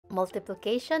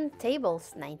Multiplication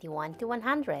tables 91 to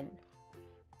 100.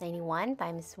 91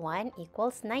 times 1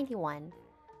 equals 91.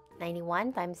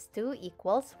 91 times 2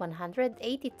 equals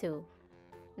 182.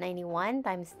 91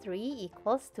 times 3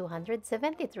 equals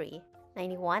 273.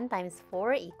 91 times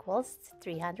 4 equals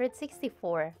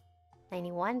 364.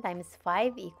 91 times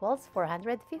 5 equals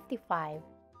 455.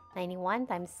 91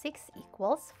 times 6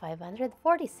 equals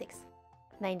 546.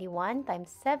 91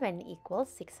 times 7 equals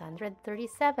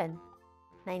 637.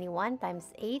 91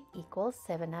 times 8 equals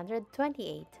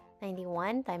 728.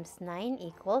 91 times 9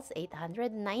 equals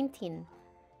 819.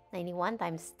 91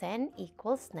 times 10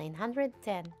 equals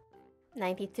 910.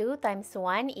 92 times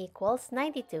 1 equals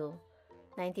 92.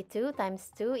 92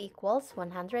 times 2 equals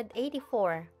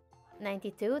 184.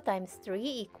 92 times 3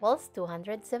 equals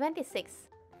 276.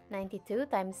 92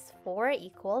 times 4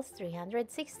 equals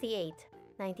 368.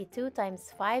 92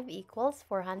 times 5 equals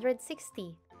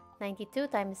 460. 92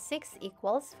 times 6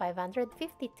 equals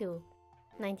 552.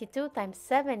 92 times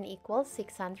 7 equals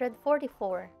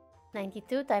 644.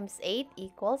 92 times 8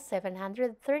 equals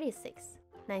 736.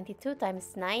 92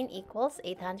 times 9 equals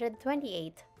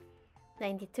 828.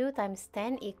 92 times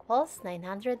 10 equals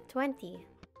 920.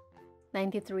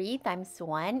 93 times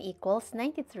 1 equals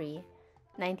 93.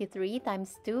 93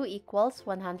 times 2 equals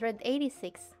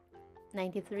 186.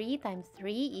 93 times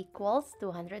 3 equals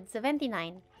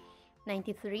 279.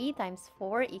 93 times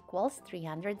 4 equals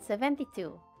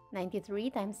 372. 93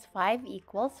 times 5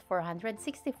 equals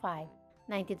 465.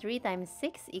 93 times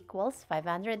 6 equals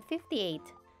 558.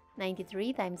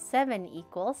 93 times 7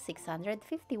 equals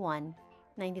 651.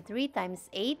 93 times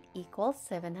 8 equals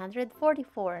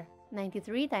 744.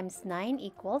 93 times 9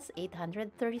 equals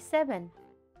 837.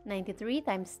 93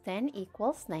 times 10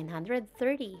 equals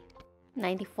 930.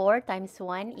 94 times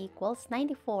 1 equals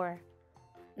 94.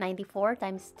 94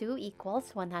 times 2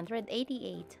 equals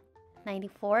 188.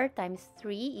 94 times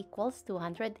 3 equals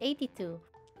 282.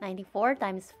 94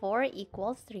 times 4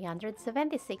 equals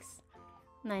 376.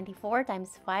 94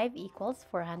 times 5 equals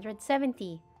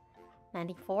 470.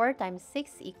 94 times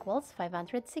 6 equals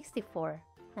 564.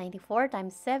 94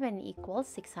 times 7 equals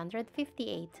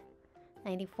 658.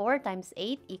 94 times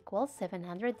 8 equals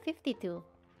 752.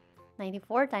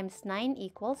 94 times 9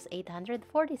 equals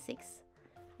 846.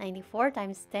 94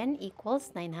 times 10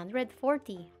 equals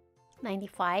 940.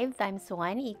 95 times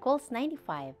 1 equals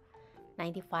 95.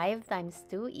 95 times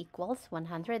 2 equals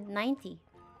 190.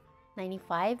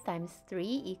 95 times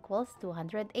 3 equals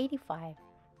 285.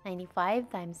 95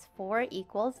 times 4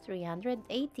 equals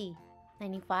 380.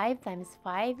 95 times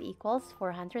 5 equals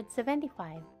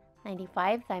 475.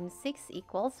 95 times 6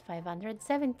 equals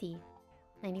 570.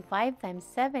 95 times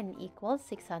 7 equals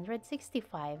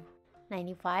 665.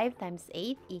 95 times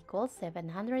 8 equals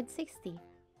 760.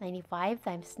 95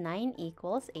 times 9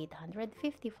 equals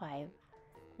 855.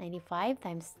 95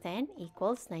 times 10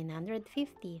 equals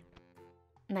 950.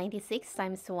 96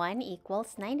 times 1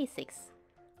 equals 96.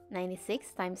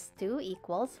 96 times 2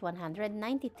 equals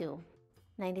 192.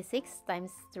 96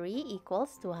 times 3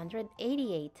 equals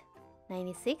 288.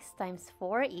 96 times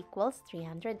 4 equals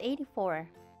 384.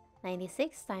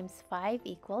 96 times 5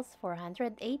 equals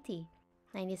 480.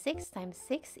 96 times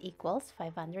 6 equals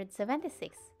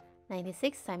 576.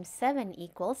 96 times 7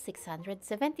 equals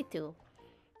 672.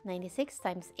 96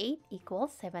 times 8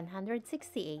 equals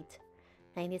 768.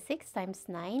 96 times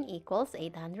 9 equals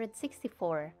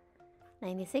 864.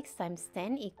 96 times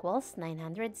 10 equals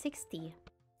 960.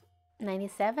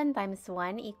 97 times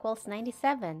 1 equals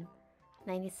 97.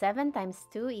 97 times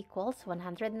 2 equals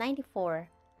 194.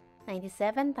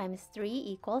 97 times 3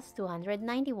 equals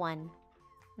 291.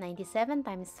 97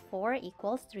 times 4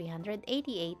 equals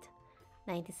 388.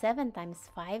 97 times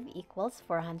 5 equals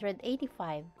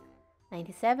 485.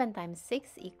 97 times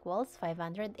 6 equals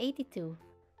 582.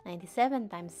 97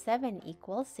 times 7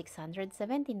 equals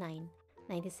 679.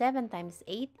 97 times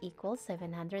 8 equals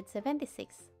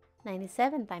 776.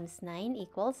 97 times 9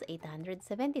 equals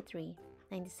 873.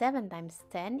 97 times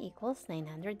 10 equals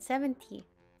 970.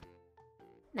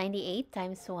 98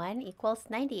 times 1 equals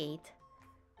 98.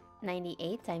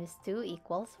 98 times 2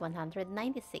 equals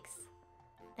 196.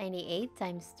 98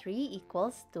 times 3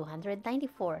 equals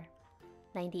 294.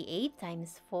 98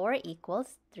 times 4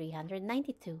 equals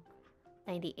 392.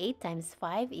 98 times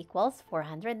 5 equals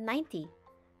 490.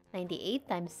 98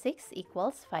 times 6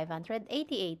 equals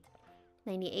 588.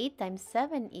 98 times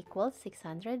 7 equals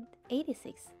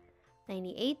 686.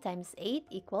 98 times 8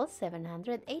 equals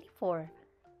 784.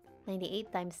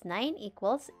 98 times 9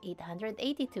 equals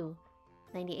 882.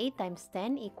 98 times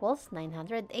 10 equals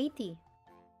 980.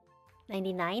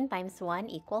 99 times 1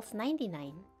 equals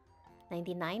 99.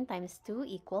 99 times 2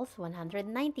 equals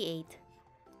 198.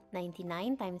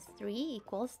 99 times 3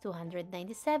 equals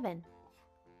 297.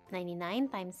 99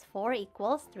 times 4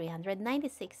 equals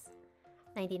 396.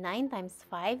 99 times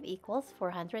 5 equals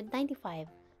 495.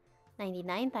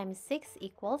 99 times 6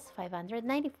 equals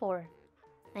 594.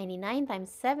 99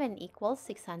 times 7 equals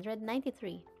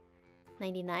 693.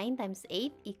 99 times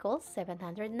 8 equals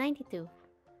 792.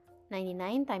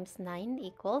 99 times 9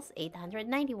 equals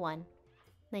 891.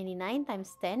 99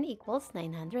 times 10 equals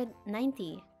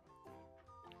 990.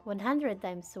 100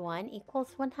 times 1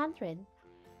 equals 100.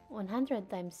 100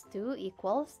 times 2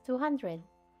 equals 200.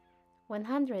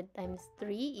 100 times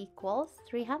 3 equals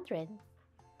 300.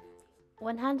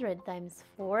 100 times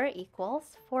 4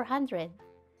 equals 400.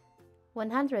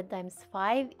 100 times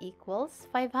 5 equals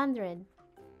 500.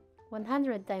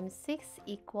 100 times 6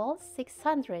 equals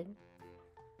 600.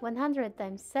 100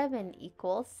 times 7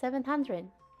 equals 700.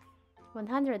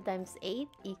 100 times 8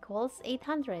 equals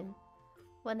 800.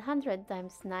 100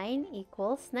 times 9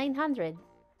 equals 900.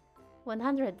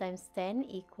 100 times 10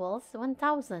 equals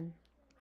 1000.